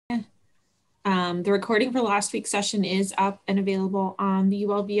The recording for last week's session is up and available on the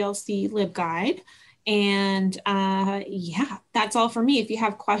ULVLC LibGuide. And yeah, that's all for me. If you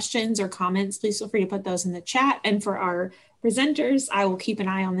have questions or comments, please feel free to put those in the chat. And for our presenters, I will keep an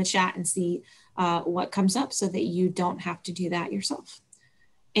eye on the chat and see what comes up so that you don't have to do that yourself.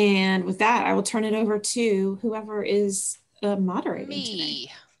 And with that, I will turn it over to whoever is moderating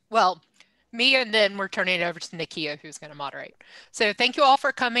today. Well, me, and then we're turning it over to Nakia, who's going to moderate. So thank you all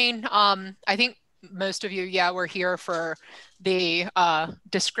for coming. I think most of you, we're here for the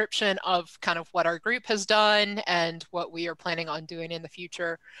description of kind of what our group has done and what we are planning on doing in the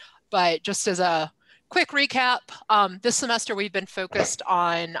future. But just as a quick recap, this semester we've been focused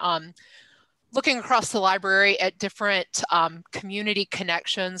on looking across the library at different community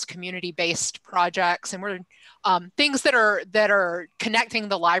connections, community-based projects, and we're things that are connecting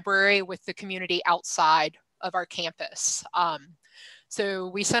the library with the community outside of our campus. So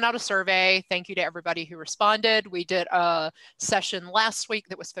we sent out a survey. Thank you to everybody who responded. We did a session last week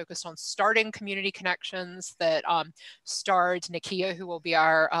that was focused on starting community connections that starred Nakia, who will be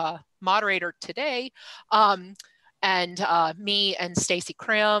our moderator today. And me and Stacy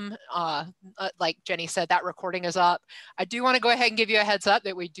Krim, like Jenny said, that recording is up. I do want to go ahead and give you a heads up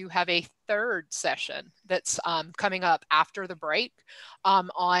that we do have a third session that's coming up after the break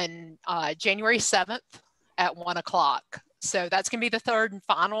on January 7th at 1 o'clock. So that's going to be the third and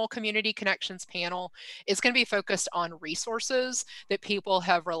final community connections panel. It's going to be focused on resources that people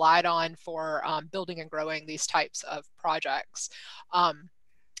have relied on for building and growing these types of projects. And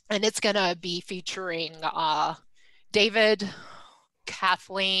it's going to be featuring David,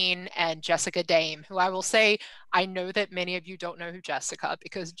 Kathleen, and Jessica Dame, who I will say, I know that many of you don't know who Jessica,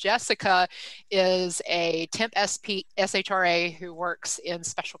 because Jessica is a temp SHRA who works in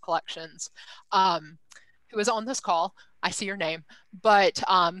special collections, who is on this call. I see your name, but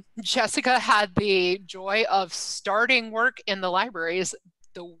Jessica had the joy of starting work in the libraries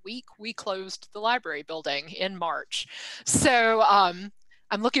the week we closed the library building in March. So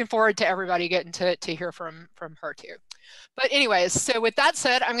I'm looking forward to everybody getting to hear from her too. But anyways, so with that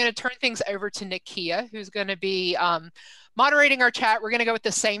said, I'm going to turn things over to Nakia, who's going to be moderating our chat. We're going to go with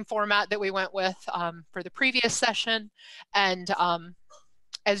the same format that we went with for the previous session. And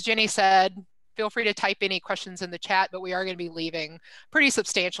as Jenny said, feel free to type any questions in the chat, but we are going to be leaving a pretty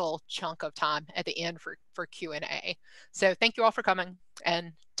substantial chunk of time at the end for Q&A. So thank you all for coming,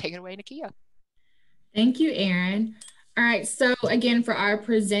 and take it away, Nakia. Thank you, Erin. All right, so again, for our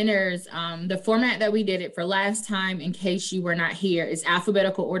presenters, the format that we did it for last time, in case you were not here, is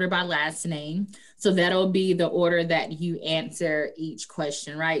alphabetical order by last name. So that'll be the order that you answer each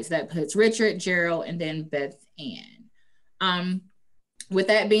question, right? So that puts Richard, Gerald, and then Beth Ann. With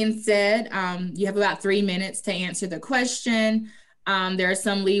that being said, you have about 3 minutes to answer the question. There's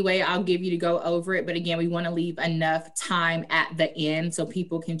some leeway I'll give you to go over it, but again, we want to leave enough time at the end so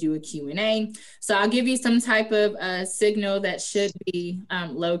people can do a Q&A. So I'll give you some type of signal that should be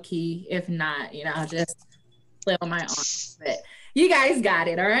low key. If not, I'll just play on my arm. But you guys got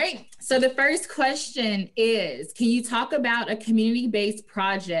it, all right? So the first question is, can you talk about a community-based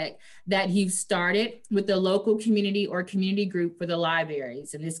project that you've started with the local community or community group for the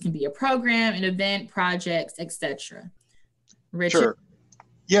libraries? And this can be a program, an event, projects, etc. Richard? Sure.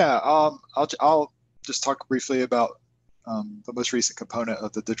 Yeah, I'll just talk briefly about the most recent component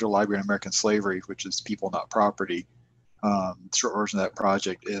of the Digital Library in American Slavery, which is People Not Property. The short version of that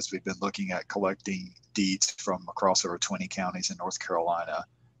project is we've been looking at collecting deeds from across over 20 counties in North Carolina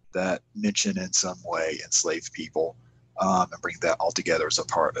that mention in some way enslaved people, and bring that all together as a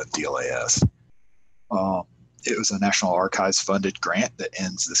part of DLAS. It was a National Archives funded grant that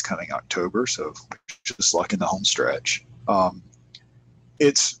ends this coming October, so just like in the home stretch.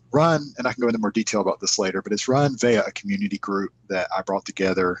 It's run, and I can go into more detail about this later, but it's run via a community group that I brought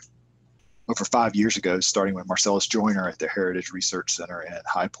together over 5 years ago, starting with Marcellus Joyner at the Heritage Research Center in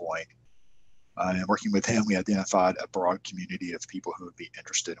High Point. And working with him, we identified a broad community of people who would be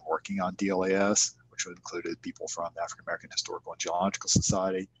interested in working on DLAS, which would include people from the African American Historical and Geological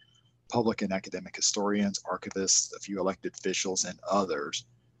Society, public and academic historians, archivists, a few elected officials, and others,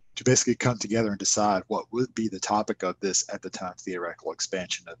 to basically come together and decide what would be the topic of this, at the time, theoretical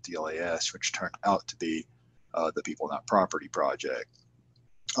expansion of DLAS, which turned out to be the People Not Property project.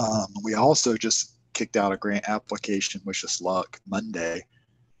 We also just kicked out a grant application, wish us luck, Monday,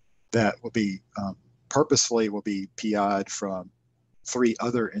 that will be purposefully will be PI'd from 3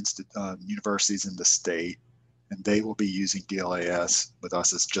 other universities in the state, and they will be using DLAS with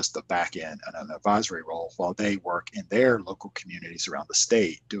us as just the back end and an advisory role while they work in their local communities around the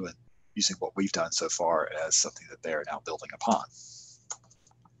state, using what we've done so far as something that they're now building upon.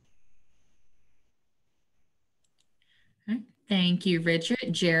 Thank you,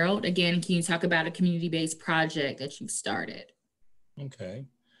 Richard. Gerald, again, can you talk about a community-based project that you've started? Okay.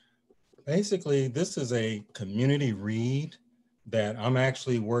 Basically, this is a community read that I'm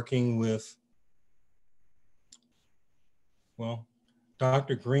actually working with, well,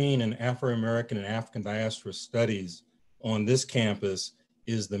 Dr. Green in Afro-American and African Diaspora Studies on this campus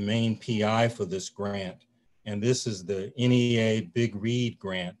is the main PI for this grant. And this is the NEA Big Read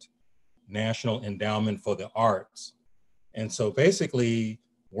Grant, National Endowment for the Arts. And so basically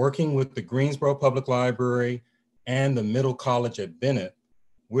working with the Greensboro Public Library and the Middle College at Bennett,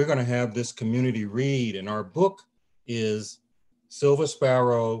 we're gonna have this community read, and our book is Silver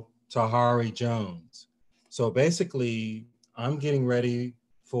Sparrow, Tahari Jones. So basically, I'm getting ready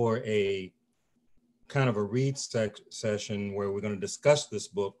for a kind of a read session where we're gonna discuss this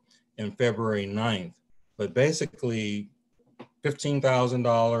book in February 9th. But basically,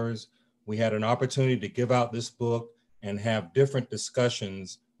 $15,000, we had an opportunity to give out this book and have different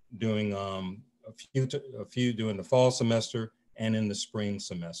discussions during a few during the fall semester and in the spring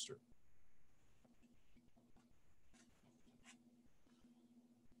semester.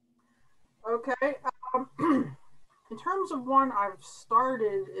 Okay. In terms of one I've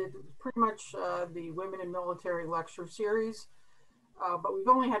started, it's pretty much the Women in Military lecture series, but we've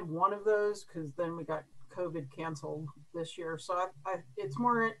only had one of those because then we got COVID canceled this year. So it's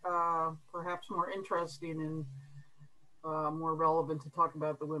more, perhaps more interesting and more relevant to talk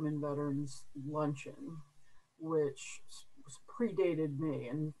about the Women Veterans Luncheon, which predated me,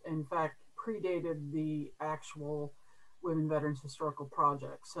 and in fact predated the actual Women Veterans Historical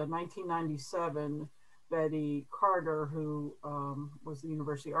Project. So 1997, Betty Carter, who was the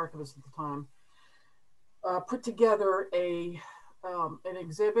university archivist at the time, put together an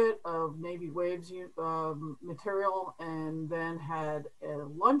exhibit of Navy Waves material, and then had a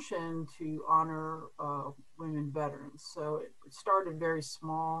luncheon to honor women veterans. So it started very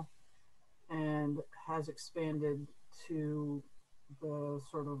small and has expanded to the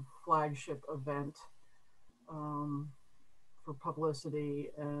sort of flagship event for publicity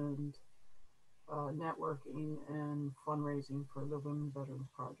and networking and fundraising for the Women Veterans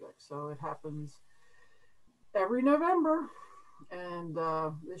Project. So it happens every November, and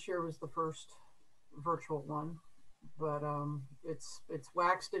this year was the first virtual one, but it's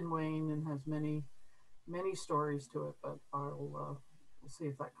waxed and waned and has many stories to it, but we'll see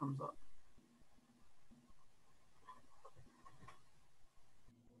if that comes up.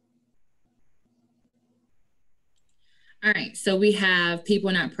 All right, so we have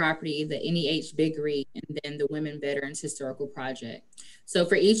People Not Property, the NEH Big Read, and then the Women Veterans Historical Project. So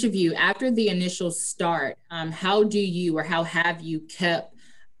for each of you, after the initial start, how do you or how have you kept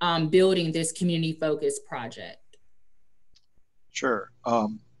building this community-focused project? Sure.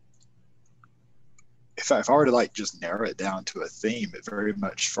 If I were to like just narrow it down to a theme, it very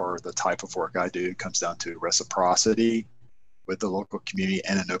much for the type of work I do comes down to reciprocity with the local community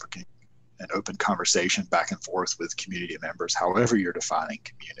and an open conversation back and forth with community members, however you're defining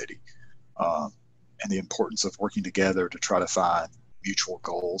community, and the importance of working together to try to find mutual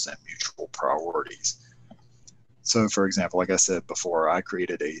goals and mutual priorities. So for example, like I said before, I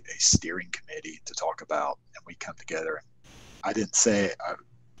created a steering committee to talk about, and we come together. I didn't say,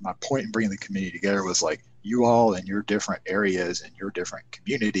 my point in bringing the community together was like, you all in your different areas and your different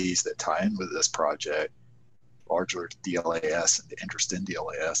communities that tie in with this project, larger DLAS and the interest in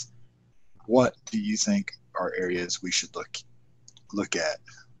DLAS, what do you think are areas we should look at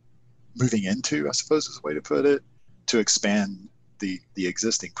moving into, I suppose is the way to put it, to expand the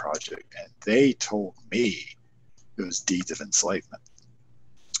existing project? And they told me it was deeds of enslavement.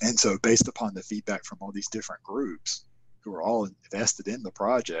 And so based upon the feedback from all these different groups who are all invested in the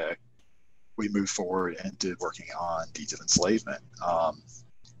project, we moved forward into working on deeds of enslavement.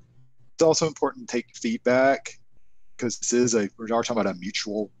 It's also important to take feedback, because we're talking about a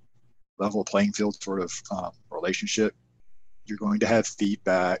mutual level playing field sort of relationship. You're going to have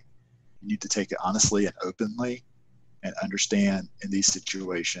feedback. You need to take it honestly and openly, and understand in these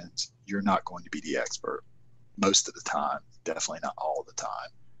situations, you're not going to be the expert most of the time, definitely not all the time.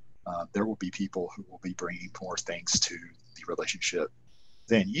 There will be people who will be bringing more things to the relationship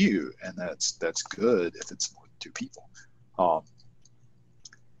than you, and that's good if it's more than two people.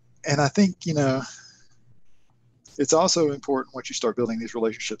 And I think, it's also important once you start building these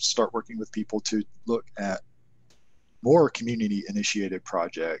relationships, start working with people to look at more community initiated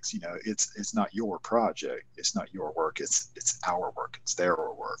projects. It's not your project, it's not your work, it's our work, it's their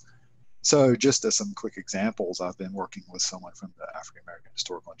work. So just as some quick examples, I've been working with someone from the African American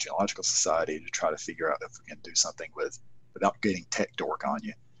Historical and Genealogical Society to try to figure out if we can do something without getting tech dork on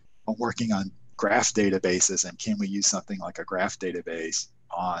you. I'm working on graph databases, and can we use something like a graph database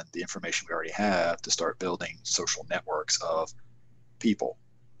on the information we already have to start building social networks of people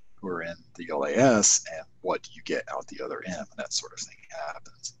who are in the LAS, and what do you get out the other end when that sort of thing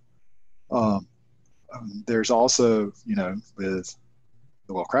happens. There's also, with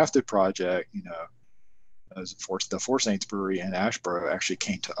the Well Crafted project, the Four Saints Brewery in Asheboro actually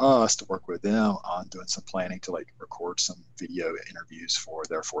came to us to work with them on doing some planning to record some video interviews for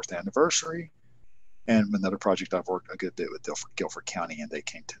their 4th anniversary. And another project I've worked a good bit with Guilford County, and they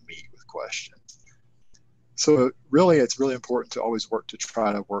came to me with questions. So really, it's really important to always work to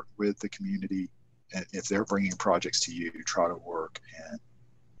try to work with the community. And if they're bringing projects to you, try to work and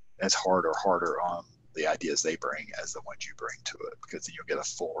as hard or harder on the ideas they bring as the ones you bring to it, because then you'll get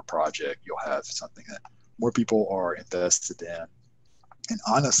a fuller project. You'll have something that more people are invested in. And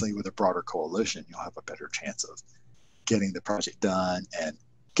honestly, with a broader coalition, you'll have a better chance of getting the project done and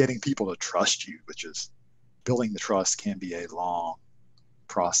getting people to trust you, which is building the trust can be a long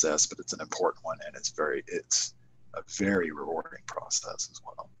process, but it's an important one, and it's a very rewarding process as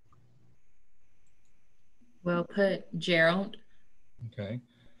well. Well put, Gerald. Okay.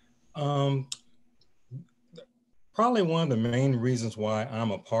 Probably one of the main reasons why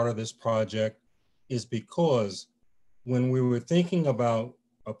I'm a part of this project is because when we were thinking about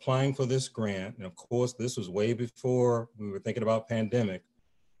applying for this grant, and of course this was way before we were thinking about pandemic,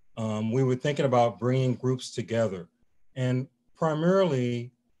 we were thinking about bringing groups together, and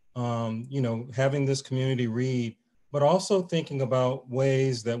primarily, having this community read, but also thinking about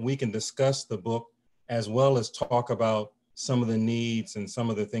ways that we can discuss the book as well as talk about some of the needs and some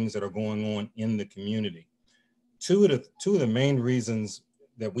of the things that are going on in the community. Two of the main reasons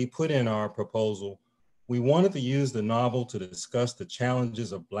that we put in our proposal, we wanted to use the novel to discuss the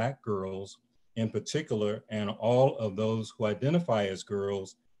challenges of Black girls in particular, and all of those who identify as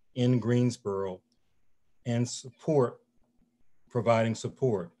girls in Greensboro, and providing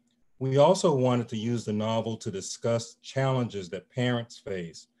support. We also wanted to use the novel to discuss challenges that parents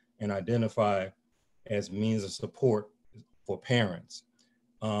face and identify as means of support for parents.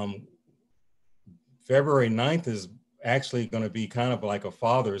 February 9th is actually going to be kind of like a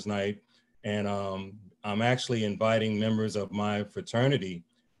Father's Night, and I'm actually inviting members of my fraternity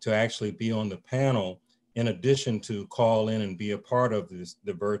to actually be on the panel, in addition to call in and be a part of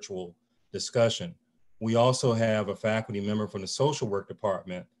the virtual discussion. We also have a faculty member from the social work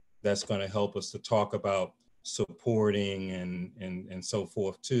department that's going to help us to talk about supporting and so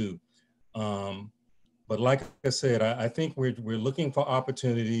forth too. But like I said, I think we're looking for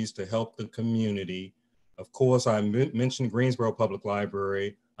opportunities to help the community. Of course, I mentioned Greensboro Public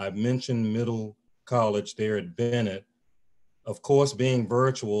Library. I've mentioned Middle College there at Bennett. Of course, being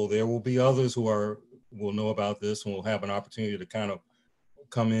virtual, there will be others who will know about this and will have an opportunity to kind of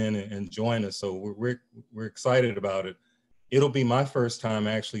come in and join us. So we're excited about it. It'll be my first time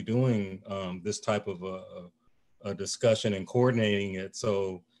actually doing this type of a discussion and coordinating it.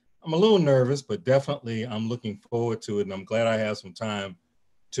 So I'm a little nervous, but definitely I'm looking forward to it, and I'm glad I have some time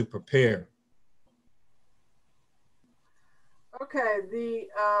to prepare. Okay, the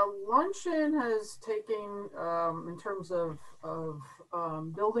luncheon has taken, in terms of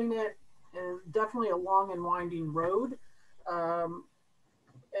building it, definitely a long and winding road.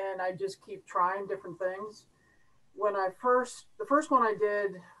 And I just keep trying different things. The first one I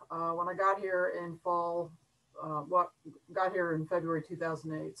did when I got here in got here in February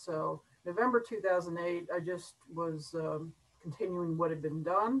 2008. So November 2008, I just was continuing what had been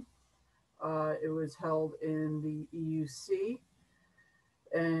done. It was held in the EUC,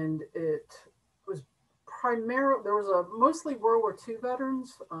 and it was there was mostly World War II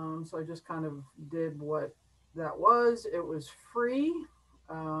veterans. So I just kind of did what that was. It was free.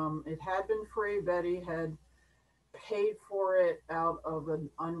 It had been free. Betty had paid for it out of an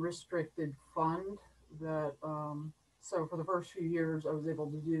unrestricted fund that, so for the first few years I was able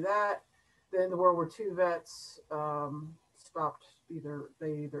to do that. Then the World War II vets stopped,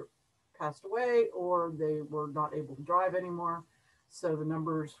 they either passed away or they were not able to drive anymore. So the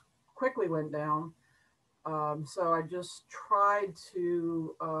numbers quickly went down. So I just tried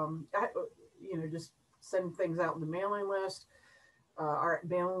to, just send things out in the mailing list. Our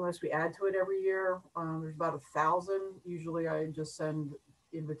mailing list, we add to it every year. There's about 1,000. Usually I just send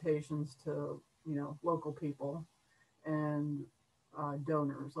invitations to, local people and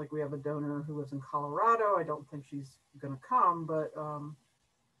donors. Like we have a donor who lives in Colorado. I don't think she's going to come, but,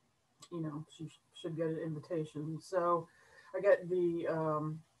 she should get an invitation. So I get the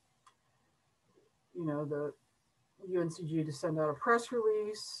UNCG to send out a press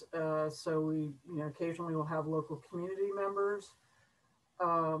release. So we, occasionally will have local community members.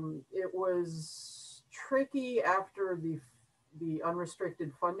 It was tricky after the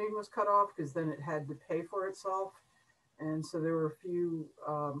unrestricted funding was cut off, because then it had to pay for itself. And so there were a few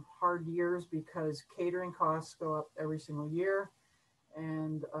hard years because catering costs go up every single year.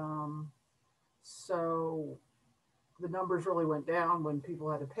 And so the numbers really went down when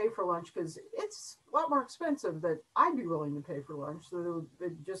people had to pay for lunch, because it's a lot more expensive that I'd be willing to pay for lunch. So there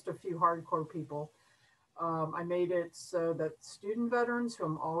were just a few hardcore people. I made it so that student veterans, who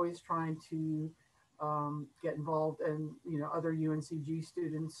I'm always trying to get involved, and other UNCG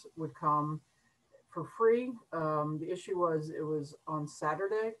students would come for free. The issue was it was on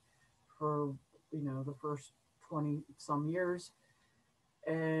Saturday for the first 20 some years,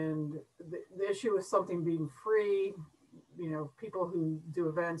 and the issue was something being free. People who do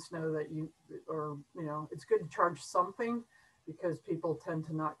events know that it's good to charge something, because people tend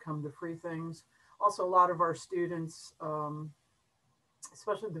to not come to free things. Also, a lot of our students,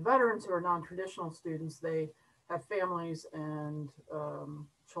 especially the veterans who are non-traditional students, they have families and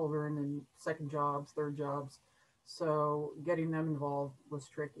children and second jobs, third jobs. So getting them involved was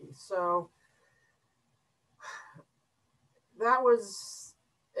tricky. So that was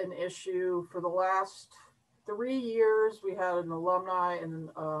an issue. For the last 3 years. We had an alumni and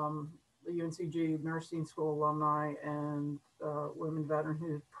the UNCG nursing school alumni and women veteran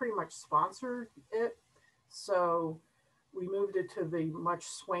who pretty much sponsored it. So we moved it to the much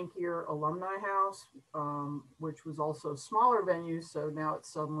swankier alumni house, which was also a smaller venue. So now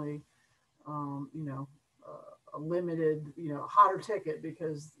it's suddenly, a limited, hotter ticket,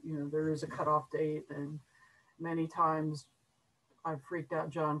 because, there is a cutoff date. And many times I've freaked out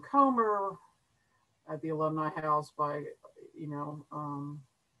John Comer at the alumni house by,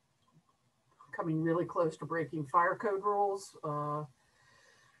 coming really close to breaking fire code rules.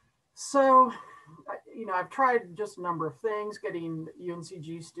 So, I've tried just a number of things, getting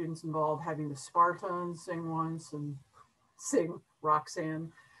UNCG students involved, having the Spartans sing once and sing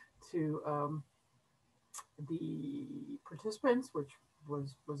Roxanne to the participants, which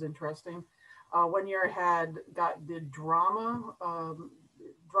was interesting. 1 year I did drama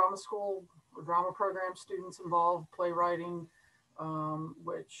school, drama program students involved, playwriting,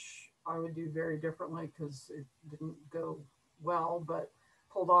 which I would do very differently because it didn't go well, but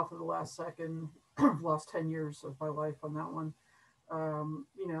pulled off at the last second. Lost 10 years of my life on that one.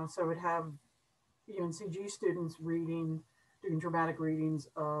 So I would have UNCG students doing dramatic readings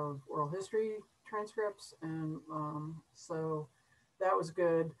of oral history transcripts. And so that was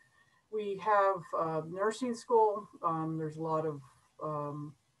good. We have nursing school. There's a lot of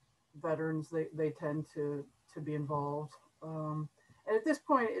veterans, they tend to be involved. And at this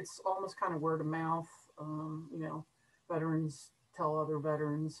point, it's almost kind of word of mouth. Veterans tell other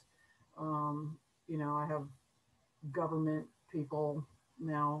veterans. I have government people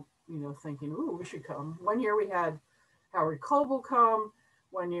now, thinking, ooh, we should come. 1 year we had Howard Coble come.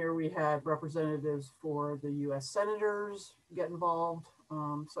 1 year we had representatives for the US senators get involved.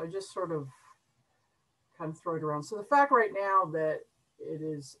 So I just sort of kind of throw it around. So the fact right now that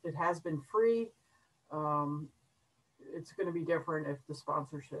it has been free, it's going to be different if the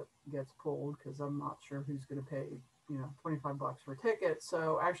sponsorship gets pulled, because I'm not sure who's going to pay, $25 for a ticket.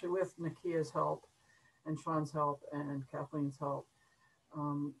 So actually, with Nakia's help and Sean's help and Kathleen's help,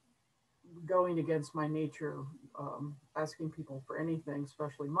 going against my nature, asking people for anything,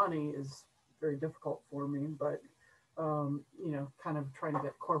 especially money, is very difficult for me. But kind of trying to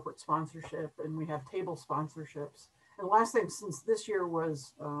get corporate sponsorship, and we have table sponsorships. And the last thing, since this year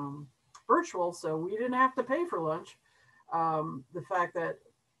was virtual, so we didn't have to pay for lunch. The fact that,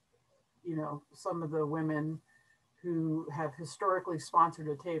 some of the women who have historically sponsored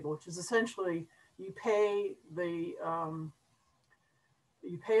a table, which is essentially you pay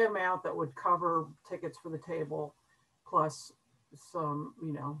amount that would cover tickets for the table, plus some,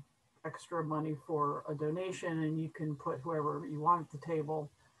 extra money for a donation, and you can put whoever you want at the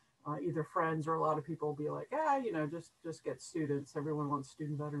table, either friends, or a lot of people will be like, just get students. Everyone wants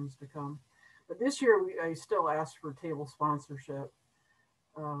student veterans to come. But this year I still asked for table sponsorship,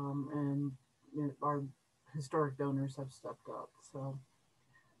 and our historic donors have stepped up. So,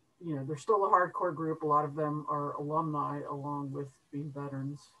 there's still a hardcore group. A lot of them are alumni along with being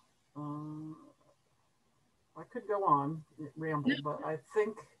veterans. I could go on, ramble, but I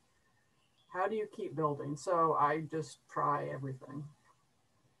think, how do you keep building? So I just try everything.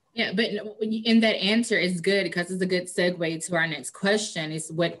 Yeah, but in that answer is good, because it's a good segue to our next question,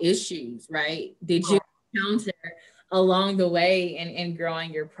 is what issues, right, did you encounter along the way in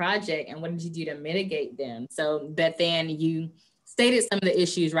growing your project, and what did you do to mitigate them, so that then you stated some of the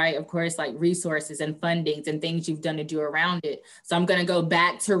issues, right? Of course, like resources and fundings and things you've done to do around it. So I'm going to go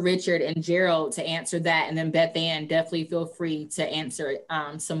back to Richard and Gerald to answer that. And then Beth Ann, definitely feel free to answer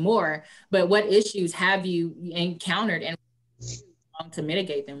some more. But what issues have you encountered and to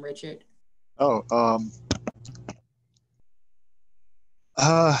mitigate them, Richard? Oh,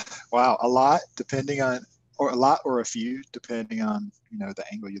 wow, a lot, depending on, or a lot or a few, depending on, the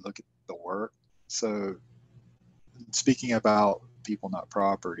angle you look at the work. So speaking about people, not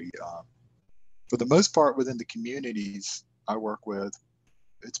property, for the most part within the communities I work with,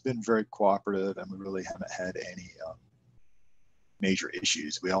 it's been very cooperative and we really haven't had any major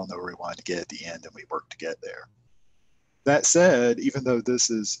issues. We all know where we wanted to get at the end and we worked to get there. That said, even though this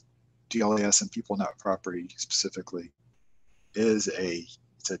is DLAS and people, not property specifically, it's a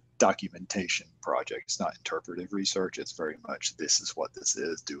documentation project. It's not interpretive research. It's very much, this is what this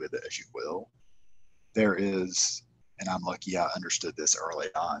is, do with it as you will. There is, and I'm lucky I understood this early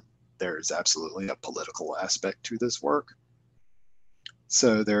on, there is absolutely a political aspect to this work.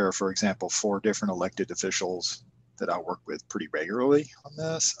 So there are, for example, 4 different elected officials that I work with pretty regularly on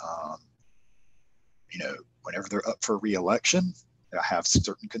this. Whenever they're up for re-election, I have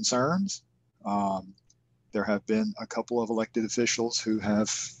certain concerns. There have been a couple of elected officials who have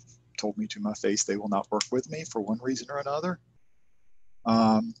told me to my face they will not work with me for one reason or another.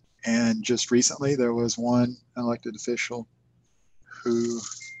 And just recently, there was one elected official who,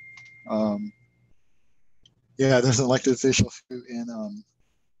 there's an elected official who in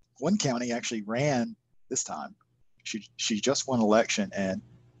one county actually ran this time. She just won election, and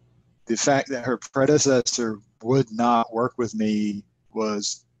the fact that her predecessor would not work with me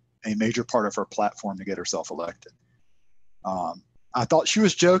was a major part of her platform to get herself elected. I thought she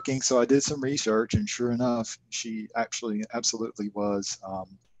was joking, so I did some research, and sure enough, she actually absolutely was,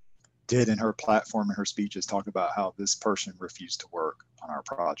 did in her platform and her speeches talk about how this person refused to work on our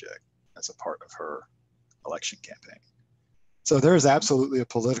project as a part of her election campaign. So there is absolutely a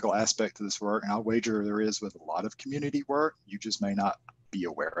political aspect to this work, and I'll wager there is with a lot of community work. You just may not be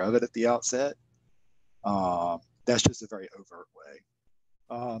aware of it at the outset. That's just a very overt way.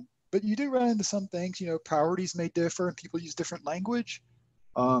 But you do run into some things, priorities may differ and people use different language.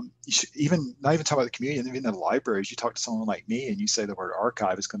 You should not even talk about the community, and even in the libraries, you talk to someone like me and you say the word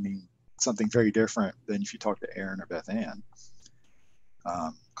archive is going to mean something very different than if you talk to Aaron or Beth Ann.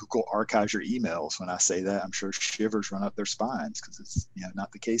 Google archives your emails. When I say that, I'm sure shivers run up their spines because it's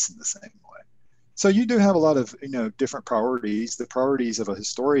not the case in the same way. So you do have a lot of different priorities. The priorities of a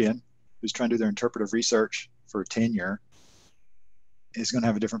historian who's trying to do their interpretive research for tenure is going to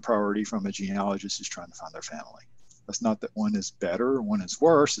have a different priority from a genealogist who's trying to find their family. That's not that one is better or one is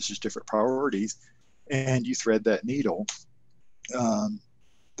worse. It's just different priorities, and you thread that needle the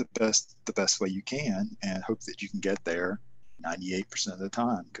best way you can, and hope that you can get there 98% of the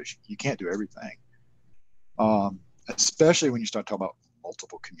time, because you can't do everything. Especially when you start talking about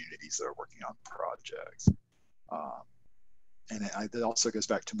multiple communities that are working on projects. And it also goes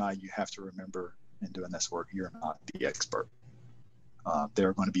back to you have to remember in doing this work, you're not the expert. There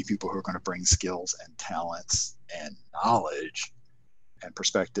are going to be people who are going to bring skills and talents and knowledge and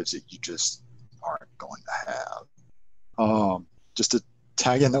perspectives that you just aren't going to have. Just to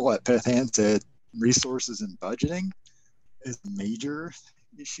tag into what Beth Ann said, resources and budgeting is a major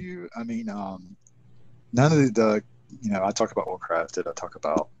issue. I mean, none of the I talk about well-crafted, I talk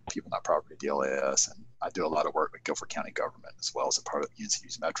about people, not property, DLAS, and I do a lot of work with Guilford County government as well as a part of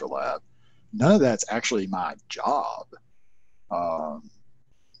UNCG's Metro Lab. None of that's actually my job.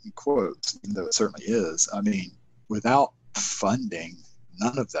 In quotes, even though it certainly is. I mean, without funding,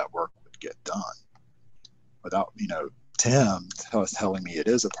 none of that work would get done. Without, Tim telling me it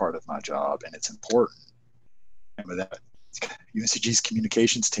is a part of my job and it's important. And with that, UNCG's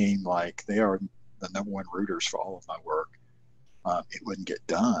communications team, they are the #1 rooters for all of my work. It wouldn't get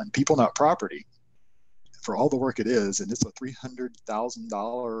done. People, not property, for all the work it is, and it's a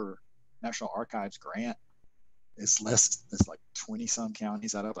 $300,000 National Archives grant. It's like 20 some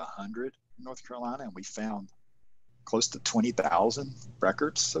counties out of 100 in North Carolina, and we found close to 20,000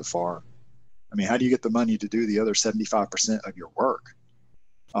 records so far. I mean, how do you get the money to do the other 75% of your work?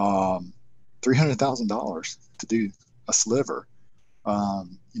 $300,000 to do a sliver.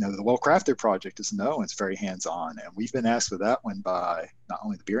 The Well-Crafted project is known, it's very hands-on, and we've been asked for that one by not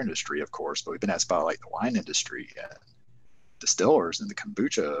only the beer industry, of course, but we've been asked by the wine industry and distillers and the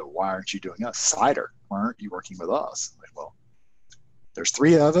kombucha. Why aren't you doing us? Cider, why aren't you working with us? Well, there's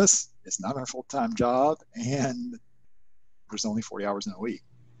 3 of us. It's not our full-time job, and there's only 40 hours in a week.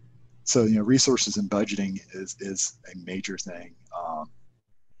 So, resources and budgeting is a major thing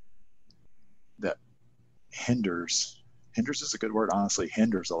that hinders hinders is a good word, honestly,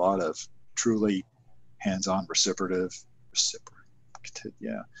 hinders a lot of truly hands-on reciprocative,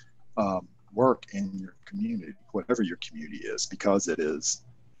 yeah, work in your community, whatever your community is, because it's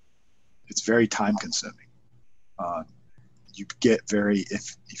very time consuming. You get very,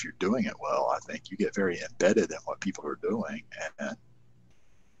 if you're doing it well, I think you get very embedded in what people are doing, and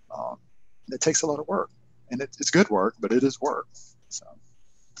it takes a lot of work, and it's good work, but it is work. So.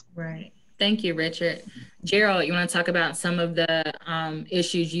 Right. Thank you, Richard. Gerald, you want to talk about some of the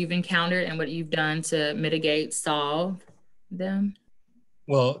issues you've encountered and what you've done to mitigate, solve them?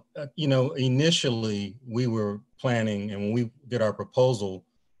 Well, initially we were planning, and when we did our proposal,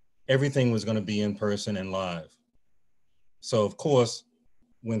 everything was going to be in person and live. So of course,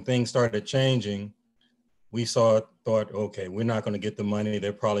 when things started changing, we thought, okay, we're not going to get the money.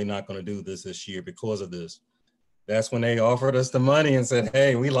 They're probably not going to do this year because of this. That's when they offered us the money and said,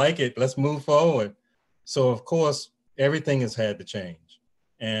 hey, we like it, let's move forward. So of course, everything has had to change.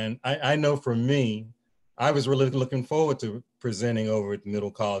 And I know for me, I was really looking forward to presenting over at the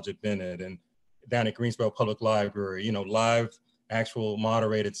Middle College at Bennett and down at Greensboro Public Library, live, actual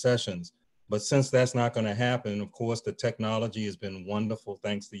moderated sessions. But since that's not going to happen, of course, the technology has been wonderful,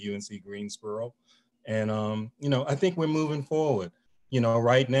 thanks to UNC Greensboro. And, I think we're moving forward.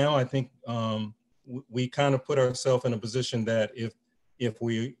 Right now, I think we kind of put ourselves in a position that if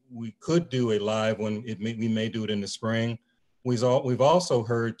we could do a live one, we may do it in the spring. We've also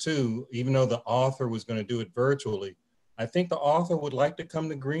heard too, even though the author was going to do it virtually, I think the author would like to come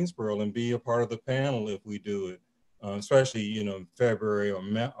to Greensboro and be a part of the panel if we do it, especially, February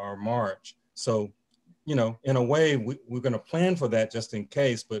or March. So, in a way, we're going to plan for that just in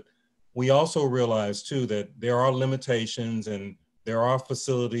case, but we also realize too that there are limitations and there are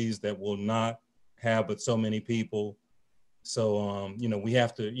facilities that will not have but so many people. So, we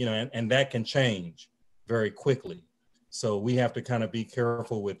have to, and that can change very quickly. So we have to kind of be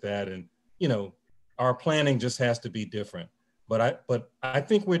careful with that. And, our planning just has to be different. But I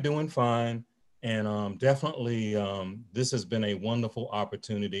think we're doing fine. And definitely, this has been a wonderful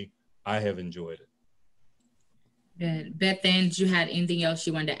opportunity. I have enjoyed it. Good. Beth Ann, did you have anything else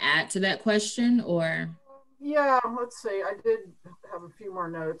you wanted to add to that question, or? Yeah, let's see. I did have a few more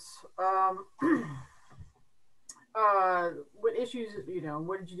notes. What issues,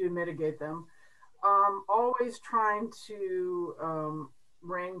 what did you do to mitigate them? Always trying to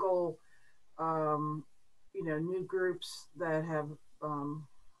wrangle, new groups that have,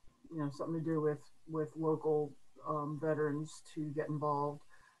 something to do with local veterans to get involved,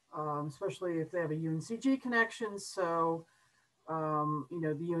 especially if they have a UNCG connection. So, the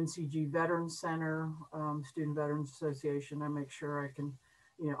UNCG Veterans Center, Student Veterans Association, I make sure I can,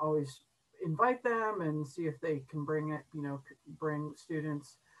 always invite them and see if they can bring bring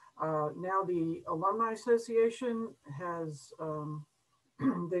students. Now the Alumni Association has,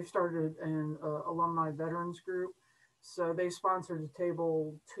 they've started an alumni veterans group. So they sponsored a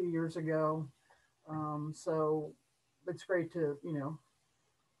table 2 years ago. So it's great to,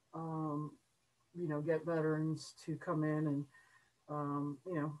 get veterans to come in and,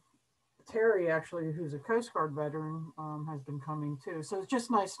 Terry, actually, who's a Coast Guard veteran, has been coming too. So it's just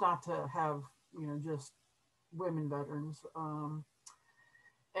nice not to have, just women veterans.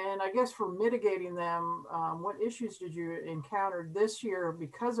 And I guess for mitigating them, what issues did you encounter this year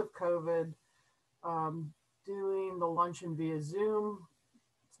because of COVID? Doing the luncheon via Zoom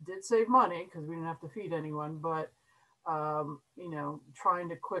did save money because we didn't have to feed anyone, but, trying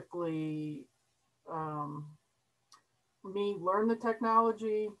to quickly learn the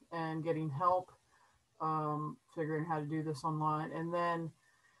technology and getting help, figuring how to do this online. And then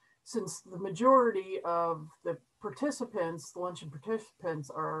since the majority of the participants, the luncheon participants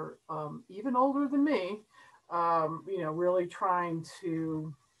are even older than me, really trying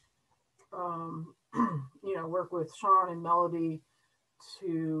to, work with Sean and Melody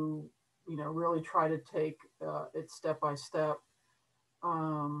to, really try to take it step by step.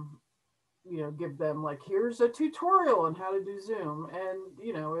 Give them like, here's a tutorial on how to do Zoom. And,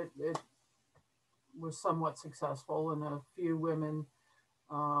 it was somewhat successful, and a few women,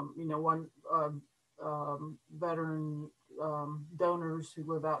 one veteran donors who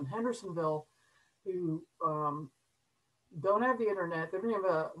live out in Hendersonville who don't have the internet. They don't have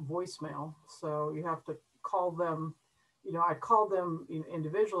a voicemail. So you have to call them. I called them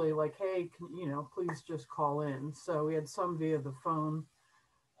individually, like, hey, please just call in. So we had some via the phone.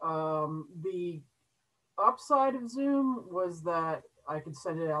 The upside of Zoom was that I could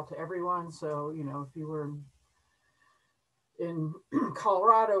send it out to everyone. So, if you were in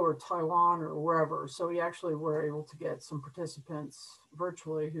Colorado or Taiwan or wherever. So we actually were able to get some participants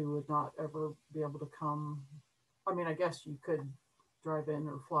virtually who would not ever be able to come I mean, I guess you could drive in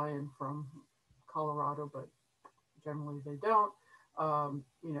or fly in from Colorado, but generally they don't.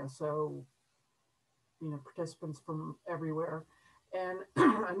 So participants from everywhere. And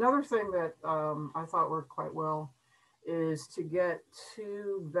another thing that I thought worked quite well is to get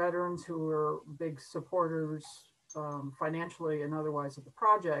two veterans who were big supporters financially and otherwise of the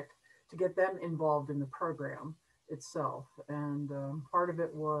project, to get them involved in the program itself. And part of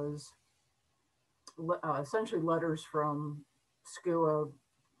it was essentially letters from SCUA,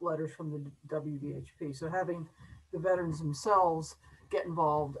 letters from the WVHP. So having the veterans themselves get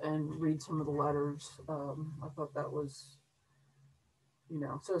involved and read some of the letters, I thought that was,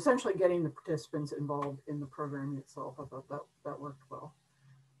 so essentially getting the participants involved in the program itself. I thought that worked well.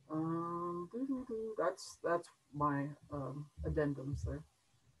 That's my addendums there.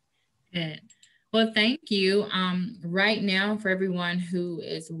 Good. Well, thank you. Right now, for everyone who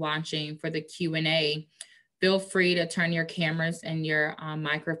is watching for the Q&A, feel free to turn your cameras and your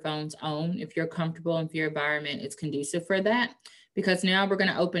microphones on if you're comfortable and if your environment is conducive for that, because now we're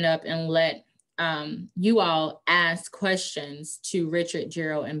going to open up and let you all ask questions to Richard,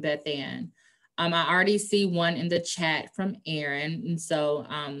 Gerald, and Beth Ann. I already see one in the chat from Aaron, and so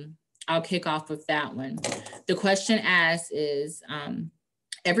I'll kick off with that one. The question asked is,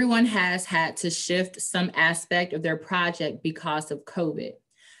 everyone has had to shift some aspect of their project because of COVID.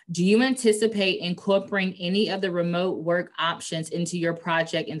 Do you anticipate incorporating any of the remote work options into your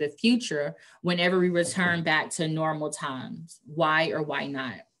project in the future whenever we return back to normal times? Why or why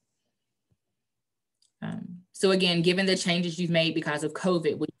not? So again, given the changes you've made because of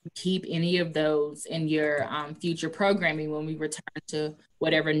COVID, would you keep any of those in your future programming when we return to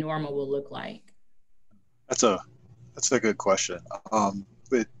whatever normal will look like? That's a good question.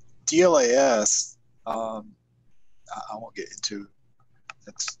 With DLAS, I won't get into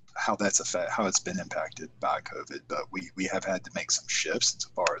how it's been impacted by COVID, but we have had to make some shifts as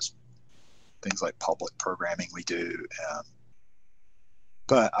far as things like public programming we do.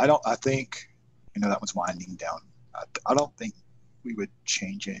 But I think, that was winding down. I don't think we would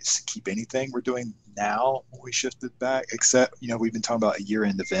change it, keep anything we're doing now when we shifted back, except, we've been talking about a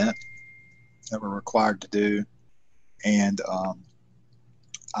year-end event that we're required to do. And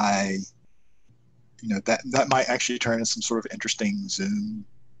that might actually turn into some sort of interesting Zoom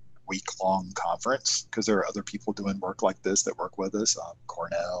week-long conference, because there are other people doing work like this that work with us,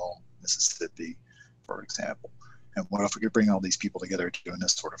 Cornell, Mississippi, for example. And what if we could bring all these people together doing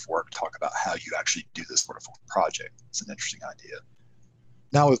this sort of work, talk about how you actually do this sort of project? It's an interesting idea.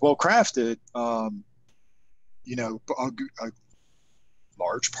 Now with Well Crafted, a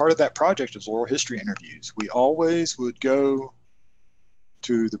large part of that project is oral history interviews. We always would go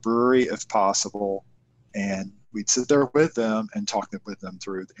to the brewery if possible, and we'd sit there with them and talk with them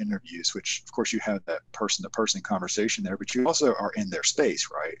through the interviews, which of course you have that person-to-person conversation there, but you also are in their space,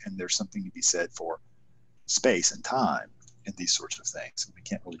 right? And there's something to be said for space and time and these sorts of things. And we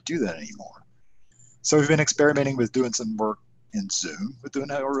can't really do that anymore. So we've been experimenting with doing some work in Zoom with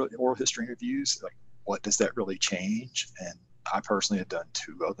doing oral history interviews. Like, what does that really change? And I personally have done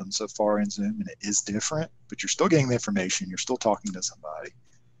 2 of them so far in Zoom, and it is different, but you're still getting the information. You're still talking to somebody.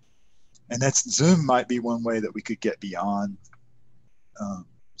 And Zoom might be one way that we could get beyond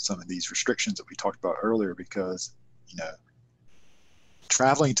some of these restrictions that we talked about earlier, because,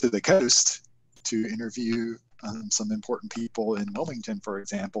 traveling to the coast to interview some important people in Wilmington, for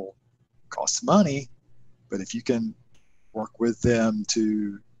example, costs money. But if you can work with them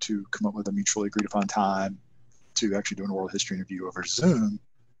to come up with a mutually agreed upon time to actually do an oral history interview over Zoom,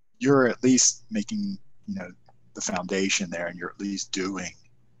 you're at least making, the foundation there, and you're at least getting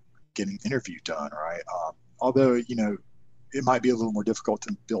an interview done, right? Although, it might be a little more difficult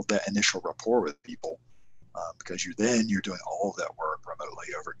to build that initial rapport with people, because you're doing all of that work remotely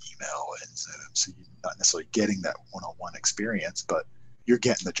over email and Zoom. So you're not necessarily getting that one-on-one experience, but you're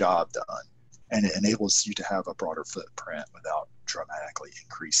getting the job done. And it enables you to have a broader footprint without dramatically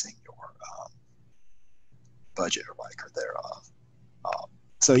increasing your budget or thereof.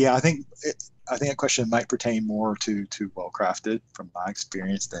 So yeah, I think a question might pertain more to Well Crafted from my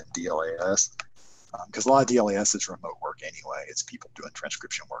experience than DLAS, because a lot of DLAS is remote work anyway. It's people doing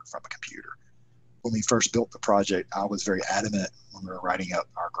transcription work from a computer. When we first built the project, I was very adamant when we were writing up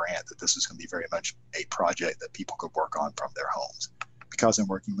our grant that this was going to be very much a project that people could work on from their homes. Because in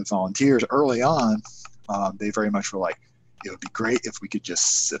working with volunteers early on, they very much were like, it would be great if we could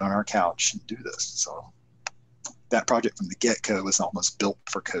just sit on our couch and do this. So that project from the get-go was almost built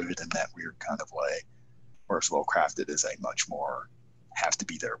for COVID in that weird kind of way, whereas Well Crafted is a much more have to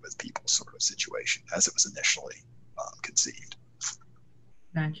be there with people sort of situation as it was initially conceived.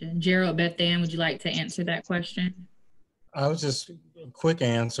 Gotcha. Gerald, Beth Ann, would you like to answer that question? I was just a quick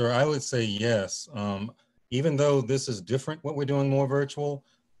answer. I would say yes. Even though this is different, what we're doing more virtual,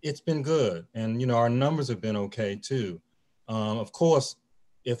 it's been good, and our numbers have been okay too. Of course,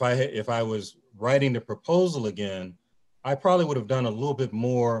 if I was writing the proposal again, I probably would have done a little bit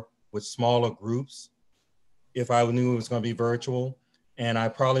more with smaller groups if I knew it was going to be virtual, and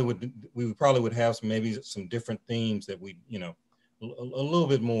we probably would have maybe some different themes that we a little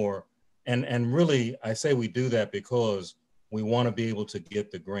bit more. And really, I say we do that because we want to be able to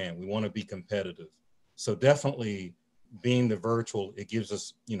get the grant. We want to be competitive. So definitely being the virtual, it gives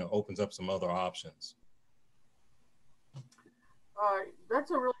us, opens up some other options.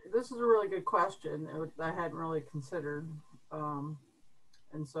 This is a really good question. I hadn't really considered.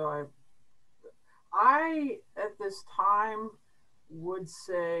 And so I at this time would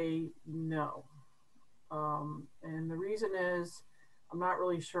say no. And the reason is I'm not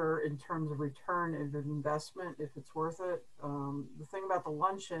really sure in terms of return of investment if it's worth it. The thing about the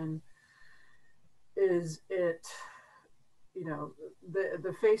luncheon is the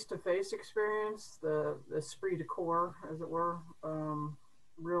face-to-face experience, the esprit de corps, as it were,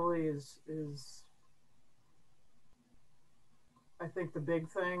 really is I think the big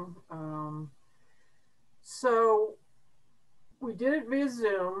thing. So we did it via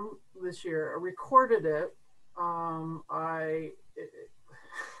Zoom this year. I recorded it.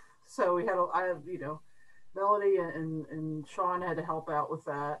 So we had Melody and Sean had to help out with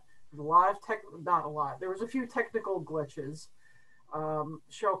that. There's a lot of not a lot. There was a few technical glitches.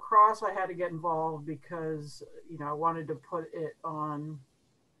 Show Cross, I had to get involved because I wanted to put it on.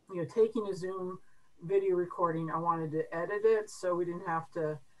 Taking a Zoom video recording, I wanted to edit it so we didn't have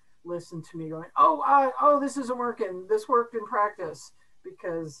to listen to me going, oh, this isn't working. This worked in practice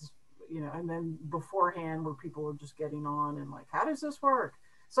because and then beforehand where people were just getting on and like, how does this work?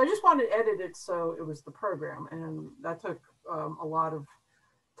 So I just wanted to edit it so it was the program, and that took a lot of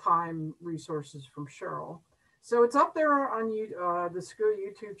time, resources from Cheryl. So it's up there on the school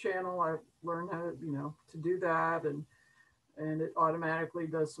YouTube channel. I learned how to do that, and it automatically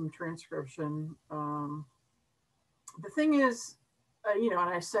does some transcription. The thing is, and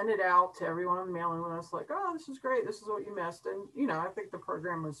I send it out to everyone on the mailing list, like, oh, this is great. This is what you missed. And, I think the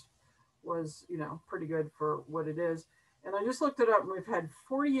program was pretty good for what it is. And I just looked it up, and we've had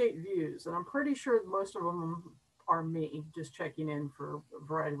 48 views, and I'm pretty sure most of them are me just checking in for a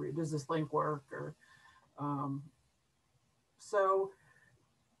variety of reasons. Does this link work? Or so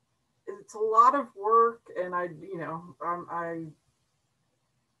it's a lot of work, and I'm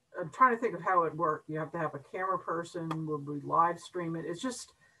trying to think of how it worked. You have to have a camera person. Would we live stream it? It's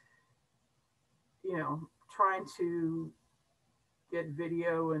just trying to get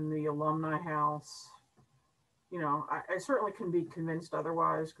video in the alumni house. I certainly can be convinced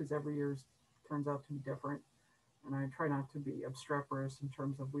otherwise because every year turns out to be different. And I try not to be obstreperous in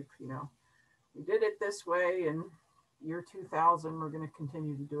terms of we did it this way, and year 2000, we're going to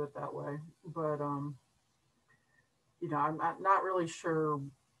continue to do it that way. But, I'm not really sure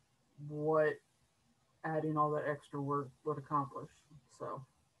what adding all that extra work would accomplish. So,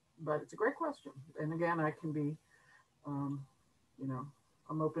 but it's a great question. And again, I can be, I'm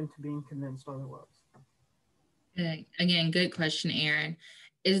open to being convinced otherwise. Again, good question, Aaron.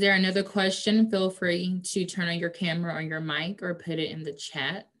 Is there another question? Feel free to turn on your camera or your mic or put it in the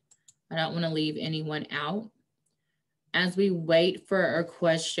chat. I don't want to leave anyone out. As we wait for a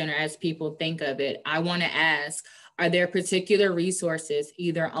question or as people think of it, I want to ask, are there particular resources,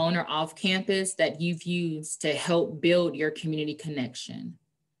 either on or off campus, that you've used to help build your community connection?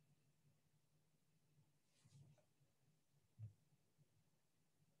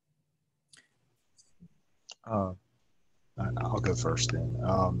 I'll go first then.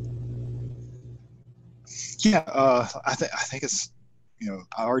 I think it's,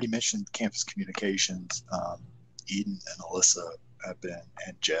 I already mentioned campus communications. Eden and Alyssa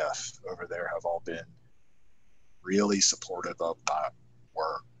and Jeff over there have all been really supportive of my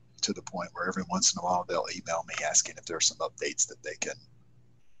work, to the point where every once in a while they'll email me asking if there's some updates that they can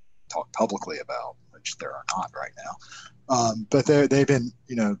talk publicly about, which there are not right now. But they've been,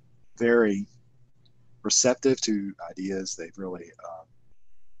 very receptive to ideas. They've really,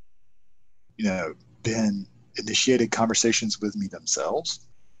 been initiated conversations with me themselves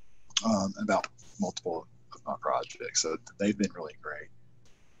about multiple of my projects. So they've been really great.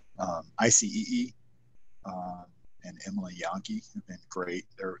 ICEE and Emily Yankee have been great.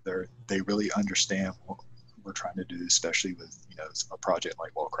 They really understand what we're trying to do, especially with a project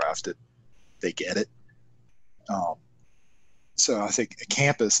like Well Crafted. They get it. So I think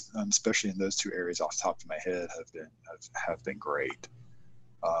campus, especially in those two areas off the top of my head, have been great.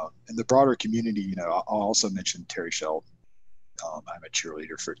 In the broader community, you know, I'll also mention Terry Sheldon. I'm a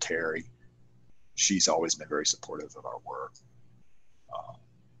cheerleader for Terry. She's always been very supportive of our work.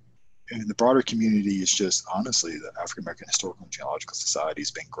 And in the broader community, it's just honestly, the African American Historical and Genealogical Society has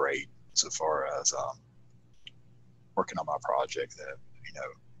been great so far as working on my project. That, you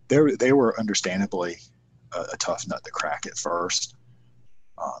know, they were understandably a tough nut to crack at first,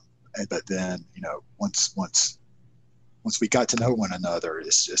 but then, you know, once we got to know one another,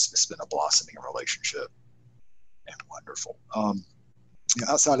 it's been a blossoming relationship and wonderful.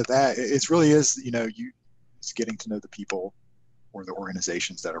 Outside of that, it really is, you know, it's getting to know the people or the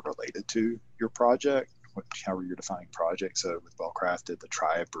organizations that are related to your project, however you're defining project. So with Well Crafted, the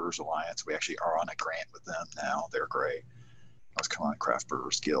Triad Brewers Alliance, we actually are on a grant with them now. They're great. North Carolina Craft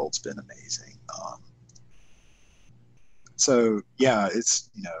Brewers Guild's been amazing. So yeah, it's,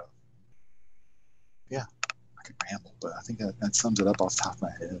 you know, yeah, I could ramble, but I think that sums it up off the top of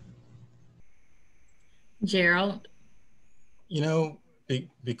my head. Gerald? You know,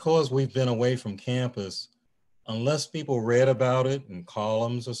 because we've been away from campus, unless people read about it in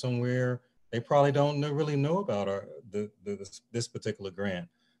columns or somewhere, they probably don't really know about this particular grant.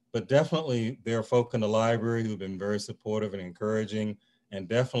 But definitely there are folk in the library who've been very supportive and encouraging, and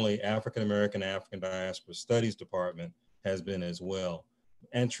definitely African American, African Diaspora Studies Department has been as well.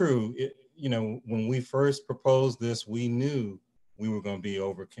 And true, you know, when we first proposed this, we knew we were going to be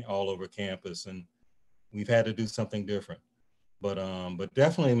all over campus, and we've had to do something different. But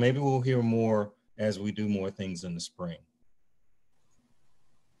definitely, maybe we'll hear more as we do more things in the spring.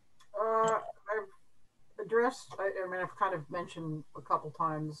 I've addressed, I mean, I've kind of mentioned a couple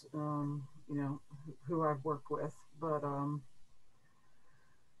times, you know, who I've worked with, but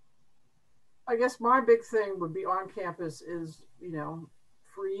I guess my big thing would be on campus is, you know,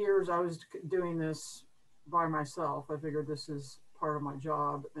 for years I was doing this by myself. I figured this is part of my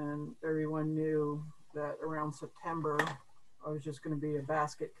job, and everyone knew that around September I was just going to be a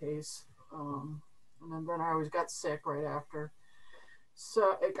basket case. And then I always got sick right after.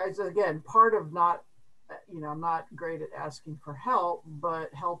 So again, part of not, you know, I'm not great at asking for help,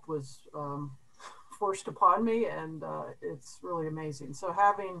 but help was forced upon me, and it's really amazing. So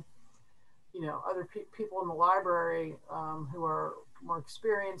having, you know, other people in the library who are more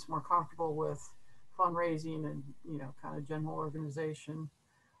experienced, more comfortable with fundraising and, you know, kind of general organization,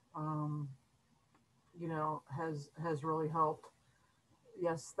 you know, has really helped.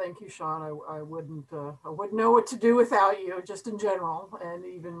 Yes, thank you, Sean. I wouldn't know what to do without you, just in general, and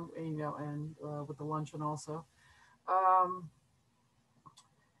even, you know, and with the luncheon also.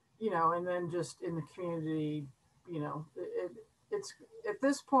 You know, and then just in the community, you know, it's at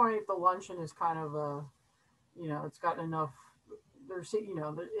this point the luncheon is kind of a, you know, it's gotten enough. There's, you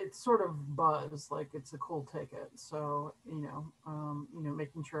know, it's sort of buzz, like it's a cool ticket. So, you know,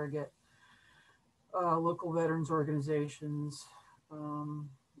 making sure I get local veterans organizations. You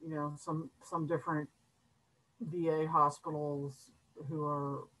know, some different VA hospitals who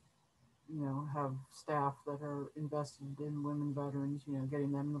are, you know, have staff that are invested in women veterans, you know,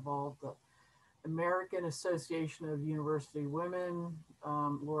 getting them involved. The American Association of University Women,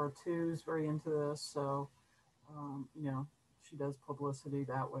 Laura too is very into this. So, you know, she does publicity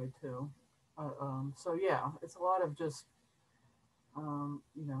that way too. So yeah, it's a lot of just,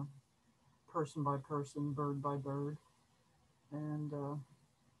 you know, person by person, bird by bird, and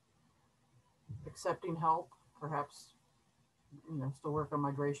accepting help, perhaps, you know, still work on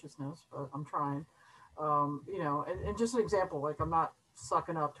my graciousness, but I'm trying. You know, and just an example, like I'm not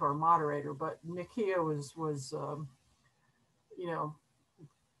sucking up to our moderator, but Nikia was you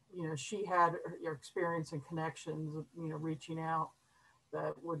know, she had her experience and connections of, you know, reaching out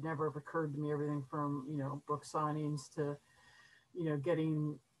that would never have occurred to me. Everything from, you know, book signings to, you know,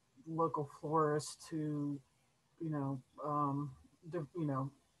 getting local florists to, you know,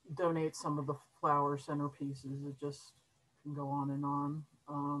 donate some of the flower centerpieces. It just can go on and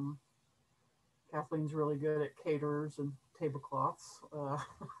on. Kathleen's really good at caterers and tablecloths,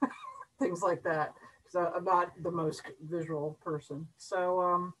 things like that, because I'm not the most visual person.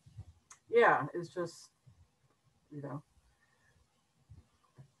 So yeah, it's just, you know,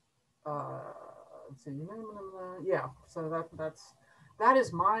 let's see, yeah. So that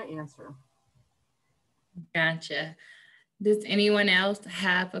is my answer. Gotcha. Does anyone else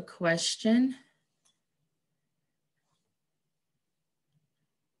have a question?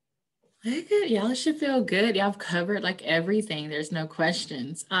 Good. Y'all should feel good. Y'all have covered like everything. There's no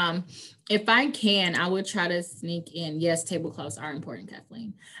questions. If I can, I would try to sneak in. Yes, tablecloths are important,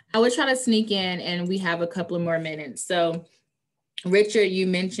 Kathleen. I would try to sneak in, and we have a couple of more minutes. So Richard, you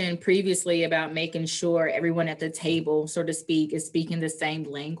mentioned previously about making sure everyone at the table, so to speak, is speaking the same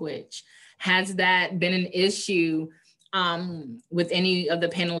language. Has that been an issue with any of the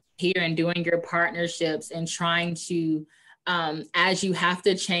panels here and doing your partnerships and trying to, as you have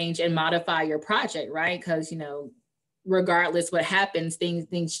to change and modify your project, right? Because, you know, regardless what happens,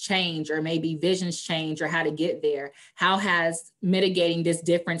 things change, or maybe visions change, or how to get there. How has mitigating this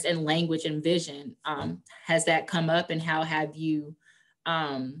difference in language and vision, has that come up, and how have you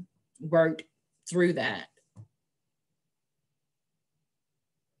worked through that?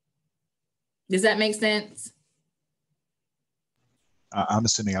 Does that make sense? I'm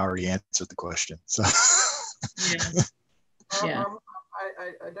assuming I already answered the question. So Yeah. Yeah.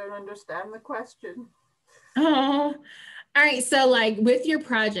 I don't understand the question. Oh, all right. So like with your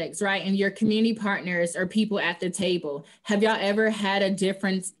projects, right, and your community partners or people at the table, have y'all ever had a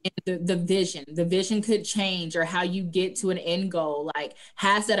difference in the vision? The vision could change, or how you get to an end goal. Like,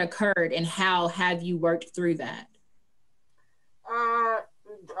 has that occurred, and how have you worked through that?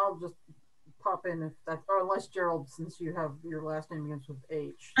 I'll just pop in if that's, or unless Gerald, since you have your last name begins with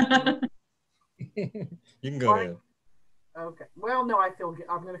H. You can go ahead. Okay. Well, no, I'm going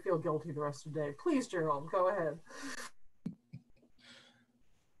to feel guilty the rest of the day. Please, Gerald, go ahead.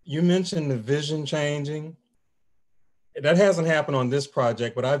 You mentioned the vision changing. That hasn't happened on this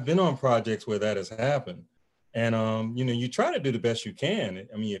project, but I've been on projects where that has happened. And you know, you try to do the best you can.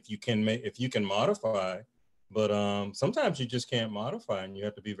 I mean, if you can modify, but sometimes you just can't modify, and you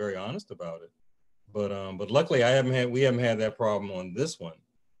have to be very honest about it. But luckily, we haven't had that problem on this one.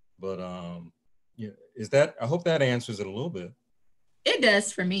 But yeah, I hope that answers it a little bit. It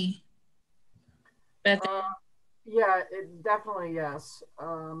does for me. Beth? Yeah, it definitely, yes.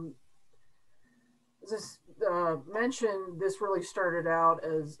 This mentioned, this really started out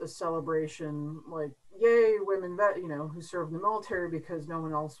as a celebration, like, yay, women who served in the military, because no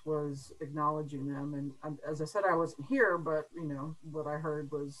one else was acknowledging them. And as I said, I wasn't here, but what I heard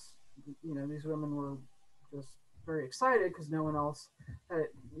was, these women were just very excited because no one else had,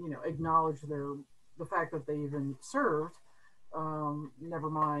 acknowledged the fact that they even served. Never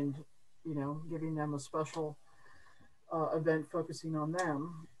mind, giving them a special event focusing on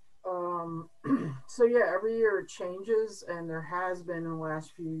them. So yeah, every year it changes, and there has been in the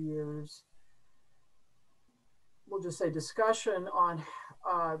last few years, we'll just say, discussion on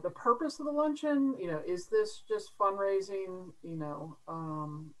the purpose of the luncheon. Is this just fundraising?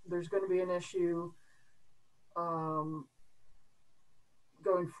 There's going to be an issue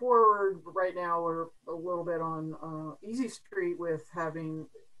going forward. Right now we're a little bit on easy street with having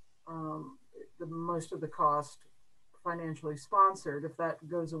the most of the cost financially sponsored. If that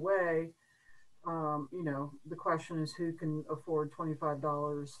goes away, the question is, who can afford $25,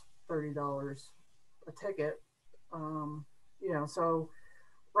 $30 a ticket? So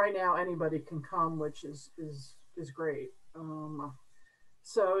right now anybody can come, which is great.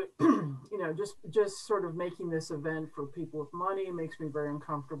 So just sort of making this event for people with money makes me very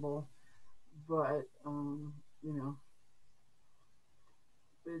uncomfortable. But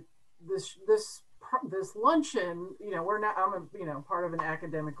this luncheon, I'm a part of an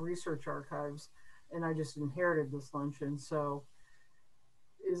academic research archives, and I just inherited this luncheon. So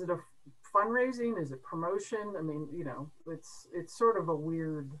is it a fundraising? Is it promotion? I mean, it's sort of a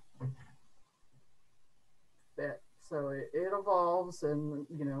weird fit. So it evolves, and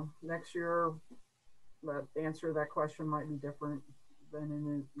next year the answer to that question might be different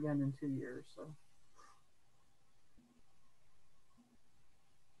than in 2 years. So.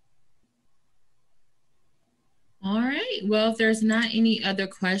 All right. Well, if there's not any other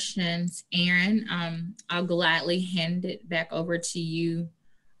questions, Aaron, I'll gladly hand it back over to you,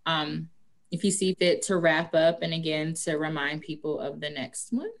 if you see fit, to wrap up, and again to remind people of the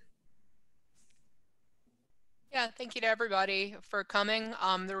next one. Yeah, thank you to everybody for coming.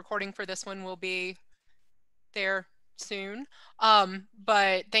 The recording for this one will be there soon.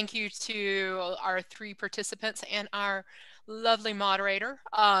 But thank you to our 3 participants and our lovely moderator.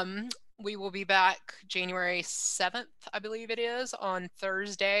 We will be back January 7th, I believe it is, on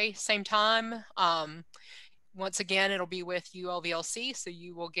Thursday, same time. Once again, it'll be with ULVLC, so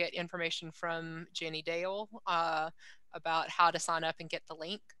you will get information from Jenny Dale about how to sign up and get the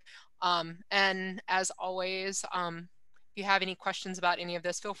link. And as always, if you have any questions about any of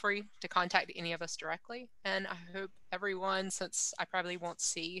this, feel free to contact any of us directly. And I hope everyone, since I probably won't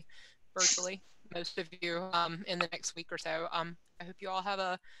see virtually most of you in the next week or so, I hope you all have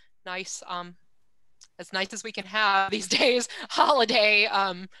a nice, as nice as we can have these days, holiday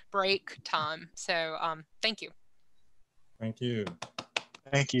break time. So thank you. Thank you.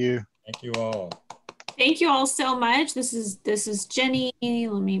 Thank you. Thank you all. Thank you all so much. This is Jenny.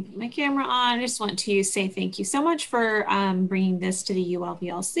 Let me put my camera on. I just want to say thank you so much for bringing this to the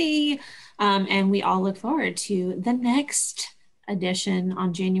ULVLC. And we all look forward to the next edition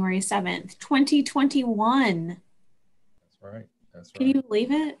on January 7th, 2021. That's right. That's right. Can you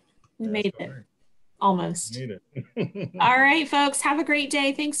believe it? We made it. Almost. Made it. All right, folks. Have a great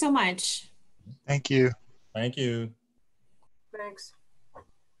day. Thanks so much. Thank you. Thank you. Thanks.